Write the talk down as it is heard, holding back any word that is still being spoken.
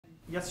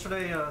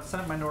Yesterday,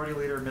 Senate Minority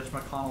Leader Mitch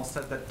McConnell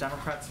said that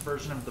Democrats'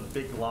 version of the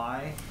big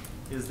lie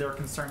is their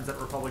concerns that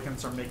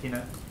Republicans are making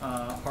it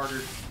harder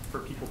for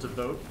people to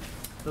vote.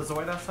 Does the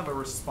White House have a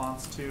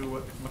response to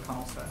what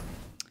McConnell said?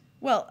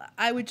 Well,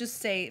 I would just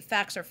say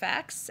facts are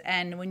facts,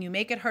 and when you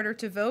make it harder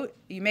to vote,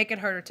 you make it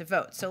harder to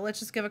vote. So let's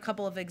just give a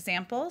couple of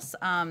examples.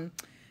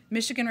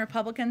 Michigan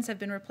Republicans have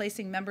been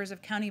replacing members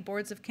of county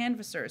boards of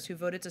canvassers who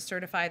voted to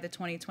certify the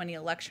 2020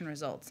 election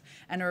results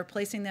and are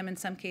replacing them in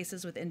some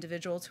cases with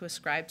individuals who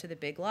ascribe to the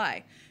big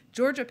lie.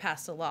 Georgia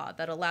passed a law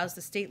that allows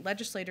the state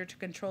legislature to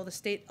control the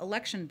state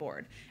election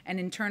board and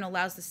in turn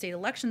allows the state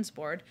elections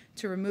board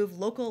to remove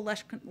local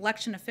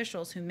election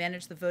officials who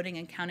manage the voting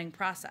and counting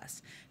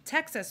process.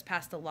 Texas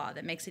passed a law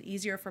that makes it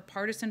easier for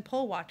partisan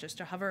poll watchers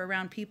to hover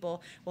around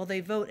people while they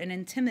vote and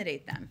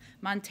intimidate them.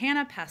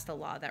 Montana passed a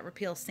law that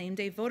repeals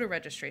same-day voter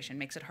registration,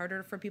 makes it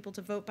harder for people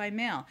to vote by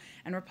mail.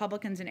 And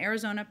Republicans in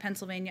Arizona,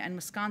 Pennsylvania, and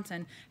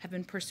Wisconsin have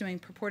been pursuing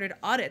purported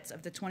audits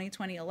of the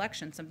 2020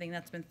 election, something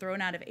that's been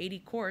thrown out of 80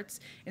 courts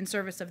in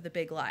service of the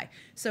big lie.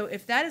 So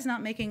if that is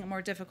not making it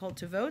more difficult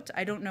to vote,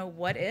 I don't know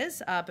what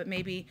is, but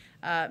maybe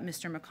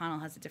Mr.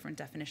 McConnell has a different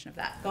definition of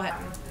that. Go ahead.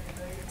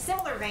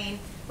 Similar vein,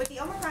 with the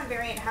Omicron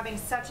variant having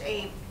such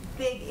a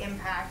big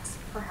impact,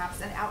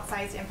 perhaps an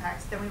outsized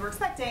impact than we were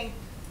expecting,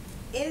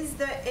 is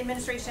the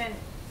administration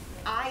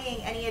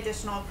eyeing any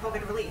additional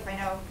COVID relief? I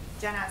know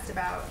Jen asked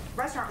about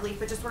restaurant relief,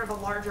 but just sort of a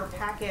larger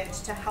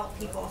package to help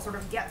people sort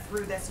of get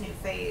through this new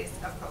phase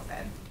of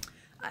COVID.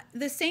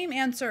 The same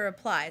answer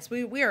applies.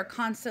 We are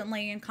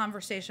constantly in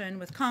conversation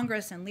with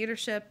Congress and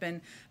leadership and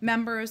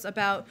members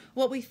about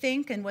what we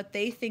think and what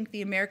they think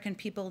the American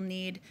people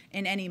need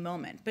in any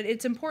moment. But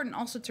it's important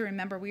also to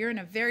remember we are in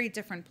a very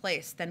different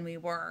place than we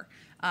were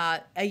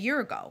a year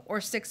ago or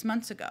 6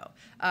 months ago.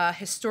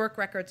 Historic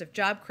records of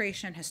job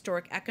creation,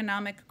 historic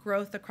economic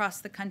growth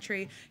across the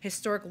country,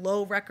 historic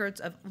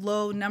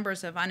low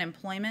numbers of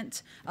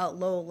unemployment,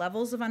 low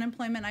levels of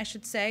unemployment, I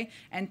should say,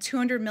 and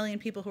 200 million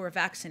people who are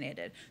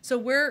vaccinated. So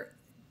we're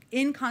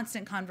in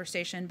constant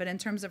conversation, but in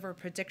terms of a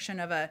prediction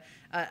of a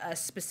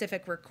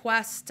specific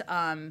request,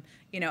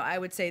 I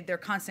would say they're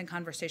constant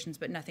conversations,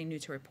 but nothing new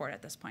to report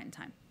at this point in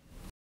time.